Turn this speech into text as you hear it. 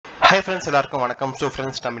Hi friends, எல்லாருக்கும் வணக்கம். So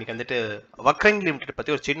friends, நம்ம இன்னைக்கு வந்துட்டு Vakrangee Limited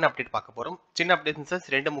பத்தி ஒரு சின்ன அப்டேட் பார்க்க போறோம். சின்ன அப்டேட்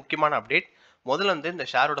மீன்ஸ் ரெண்டு முக்கியமான அப்டேட். முதல்ல வந்து இந்த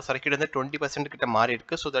ஷேரோட சர்க்கியூட் வந்து 20% கிட்ட மாறி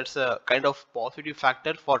இருக்கு. So that's a kind of positive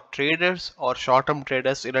factor for traders or short term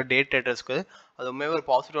traders இல்ல டே ட்ரேடர்ஸ்க்கு. அது உண்மையாவே ஒரு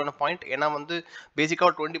பாசிட்டிவான பாயிண்ட். ஏன்னா வந்து பேசிக்கா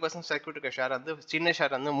 20% சர்க்கியூட் இருக்க ஷேர் வந்து சின்ன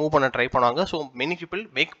ஷேர் வந்து மூவ் பண்ண ட்ரை பண்ணுவாங்க. So many people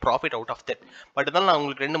make profit out of that. But இருந்தாலும் நான்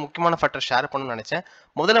உங்களுக்கு ரெண்டு முக்கியமான ஃபேக்டர் ஷேர் பண்ணணும்னு நினைச்சேன்.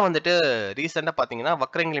 முதல்ல வந்துட்டு ரீசெண்டாக பார்த்தீங்கன்னா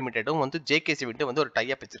Vakrangee Limitedம் வந்து ஜேகேசி வந்து ஒரு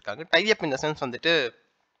டைப் வச்சிருக்காங்க. டைப் இந்த சென்ஸ் வந்துட்டு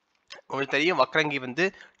உங்களுக்கு தெரியும் Vakrangee வந்து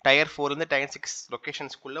டயர் 4 இருந்து டயர் 6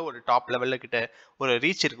 லொகேஷன்ஸ்குள்ள ஒரு டாப் லெவலில் கிட்ட ஒரு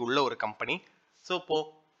ரீச் இருக்கு உள்ள ஒரு கம்பெனி. ஸோ இப்போ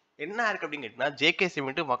என்ன இருக்கு அப்படின்னு கேட்டிங்கன்னா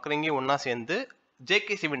ஜேகேசி Vakrangee ஒன்னா சேர்ந்து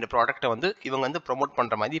ஜேகேசி ப்ராடக்ட்டை வந்து இவங்க வந்து ப்ரொமோட்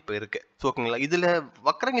பண்ணுற மாதிரி இப்போ இருக்கு. ஸோ ஓகேங்களா, இதில்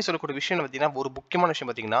Vakrangee சொல்லக்கூடிய விஷயம் பார்த்தீங்கன்னா ஒரு முக்கியமான விஷயம்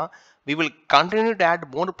பார்த்தீங்கன்னா we will continue to add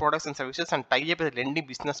more products and services and tie up with lending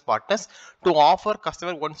business partners to offer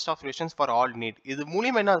customer one-stop solutions for all need. இது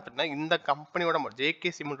மூலியமா என்ன ஆகுதுன்னா இந்த கம்பெனியோட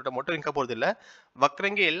ஜேகேசி மட்டும் இருக்க போகிறது இல்லை,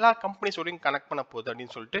 Vakrangee எல்லா கம்பெனிஸோடையும் கனெக்ட் பண்ண போகுது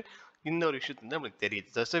அப்படின்னு சொல்லிட்டு இந்த ஒரு விஷயத்து வந்து நம்மளுக்கு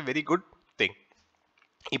தெரியுது. That's a very good thing.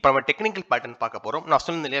 இப்போ நம்ம டெக்னிக்கல் பேட்டர்ன் பார்க்க போகிறோம். நான்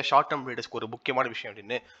சொன்னது இல்லையா ஷார்ட் டேர்ம் ட்ரேடர்ஸ்க்கு ஒரு முக்கியமான விஷயம்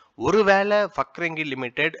அப்படின்னு. ஒருவேளை Vakrangee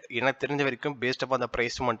லிமிடெட் எனக்கு தெரிஞ்ச வரைக்கும் பேஸ்ட் அப் அந்த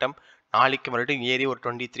ப்ரைஸ் மொமெண்டம் நாளைக்கு மறுபடியும் ஏறி ஒரு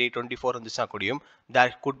 23, 24 இருந்துச்சுன்னா கூடியும்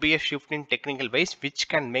there could be a shift in technical wise which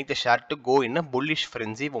can make the share to go in a bullish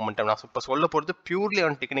frenzy momentum. நான் இப்போ சொல்ல போகிறது purely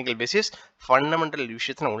on technical basis, fundamental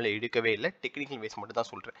விஷயத்தை நான் உள்ள எடுக்கவே இல்லை, டெக்னிக்கல் பேஸ் மட்டும்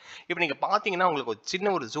தான் சொல்கிறேன். இப்போ நீங்கள் பார்த்தீங்கன்னா உங்களுக்கு ஒரு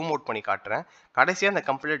சின்ன ஒரு ஜூம் அவுட் பண்ணி காட்டுறேன். கடைசியாக அந்த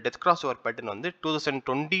கம்பெனியில் டெத் கிராஸ் ஓவர் பேட்டர்ன் வந்து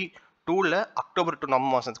 2022 அக்டோபர் டு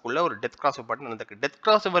நவம்பர் மாதத்துக்குள்ள ஒரு டெத் கிராஸ் ஓவர் பேட்டர்ன் நடந்திருக்கு. Death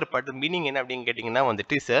cross over pattern meaning என்ன அப்படின்னு கேட்டிங்கன்னா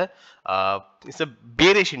வந்துட்டு is a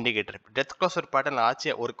bearish indicator. Death cross over pattern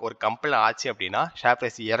ஆச்சு ஒரு கம்பெனியில் ஆச்சு அப்படின்னா ஷேர்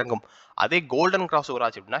பிரைஸ் இறங்கும். அதே கோல்டன் கிராஸ் ஓவர்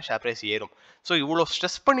ஆச்சு அப்படின்னா ஷேர் பிரைஸ் ஏறும். ஸோ இவ்வளோ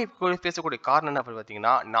ஸ்ட்ரெஸ் பண்ணி பேசக்கூடிய காரணம் என்ன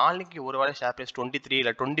பார்த்தீங்கன்னா நாளைக்கு ஒரு வேளை ஷேர் பிரைஸ் 23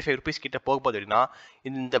 இல்லை 25 ருபீஸ் கிட்ட போக போகுது அப்படின்னா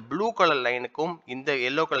இந்த ப்ளூ கலர் லைனுக்கும் இந்த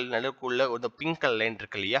எல்லோ கலர் நடுக்குள்ள ஒரு பிங்க் கலர் லைன்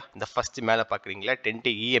இருக்கு இல்லையா, இந்த ஃபர்ஸ்ட் மேலே பார்க்குறீங்களா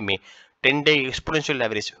 10-day EMA 10-day exponential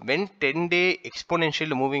average. when 10-day exponential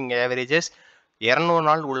moving averages 200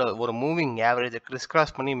 நாள் உள்ள ஒரு மூவிங் ஆவரேஜ் கிறிஸ்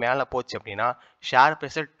கிராஸ் பண்ணி மேலே போச்சு அப்படின்னா ஷேர்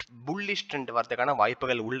பிரைஸில் புல்லிஷ் ட்ரெண்ட் வரதுக்கான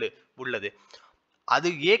வாய்ப்புகள் உள்ளது. அது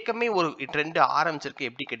ஏற்கனவே ஒரு ட்ரெண்ட் ஆரம்பிச்சிருக்கு.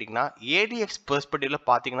 எப்படி கேட்டிங்கன்னா ஏடிஎக்ஸ் பெர்ஸ்பெக்டிவ்ல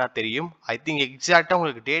பார்த்தீங்கன்னா தெரியும். ஐ திங்க் எக்ஸாக்டாக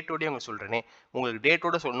உங்களுக்கு டேட்டோடய உங்களுக்கு சொல்கிறேனே, உங்களுக்கு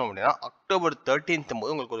டேட்டோட சொல்லணும் அப்படின்னா அக்டோபர் 13th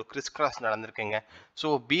போது உங்களுக்கு ஒரு கிறிஸ் கிராஸ் நடந்திருக்குங்க. ஸோ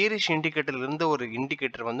பீரிஷ் இண்டிகேட்டர்ல இருந்து ஒரு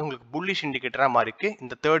இண்டிகேட்டர் வந்து உங்களுக்கு புல்லிஷ் இண்டிகேட்டராக மாறிக்கு.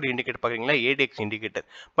 இந்த தேர்ட் இண்டிகேட்டர் பார்க்குறீங்களா ஏடிஎக்ஸ் இண்டிகேட்டர்.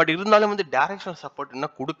 பட் இருந்தாலும் வந்து டைரக்ஷன் சப்போர்ட்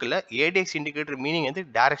இன்னும் கொடுக்கல. ஏடிஎக்ஸ் இண்டிகேட்டர் மீனிங் வந்து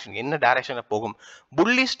டைரக்ஷன் என்ன டைரக்ஷனில் போகும்,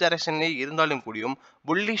 புல்லிஷ் டைரக்ஷன்லேயே இருந்தாலும் கூடியும்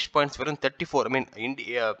புல்லிஷ் பாயிண்ட்ஸ் வெறும் 34 ஐ மீன்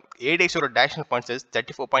ஏடிஎக்ஸோட டைரக்ஷனல் பாயிண்ட்ஸ்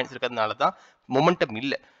 34 பாயிண்ட்ஸ் இருக்கிறதுனால தான் மொமெண்டம்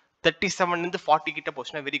இல்லை. 37 40 கிட்ட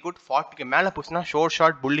போச்சுன்னா வெரி குட், 40க்கு மேலே போச்சுன்னா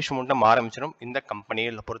ஷார்ட் புல்லிஷ் மொமெண்டம் ஆரம்பிச்சிடும் இந்த கம்பெனியை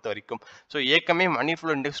பொறுத்த வரைக்கும். ஸோ ஏற்கனவே மணி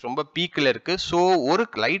ஃப்ளோ இண்டெக்ஸ் ரொம்ப பீக்கில் இருக்கு. ஸோ ஒரு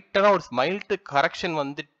லைட்டான ஒரு மைல்டு கரெக்ஷன்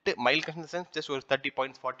வந்துட்டு, மைல்டு கரெக்ஷன் சென்ஸ் ஜஸ்ட் ஒரு 30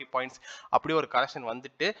 பாயிண்ட்ஸ் 40 பாயிண்ட்ஸ் அப்படியே ஒரு கரெக்ஷன்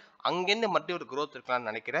வந்துட்டு அங்கேருந்து மறுபடியும் ஒரு க்ரோத் இருக்கலாம்னு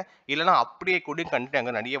நினைக்கிறேன். இல்லைனா அப்படியே கூட கண்டிப்பாக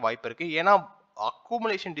அங்கே நிறைய வாய்ப்பு இருக்கு. ஏன்னா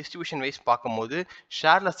அக்குமுலேஷன் டிஸ்ட்ரிபியூஷன் வைஸ் பார்க்கும்போது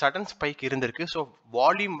ஷேர்ல சடன் ஸ்பைக் இருந்திருக்கு. ஸோ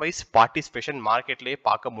வால்யூம் வைஸ் பார்ட்டிசிபேஷன் மார்க்கெட்லேயே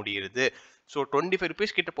பார்க்க முடியுது. ஸோ 25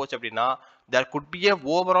 ருபீஸ் கிட்ட போச்சு அப்படின்னா there could be a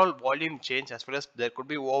overall volume change as well as there could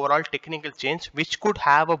be overall technical change which could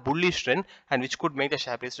have a bullish trend and which could make the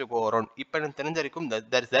share price to go around. இப்போ எனக்கு தெரிஞ்ச வரைக்கும்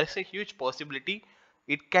there is a huge possibility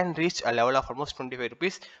it can reach a level of almost 25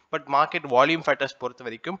 rupees. but market volume factors பொறுத்த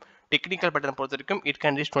வரைக்கும் technical pattern பொறுத்த வரைக்கும் it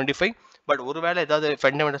can reach 25. But ஒருவேளை ஏதாவது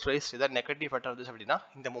ஃபண்டமெண்டல் வைஸ் ஏதாவது நெகட்டிவ் ஃபேக்டர் வந்துச்சு அப்படின்னா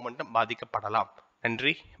இந்த மொமெண்டம் பாதிக்கப்படலாம்.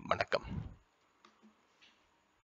 நன்றி, வணக்கம்.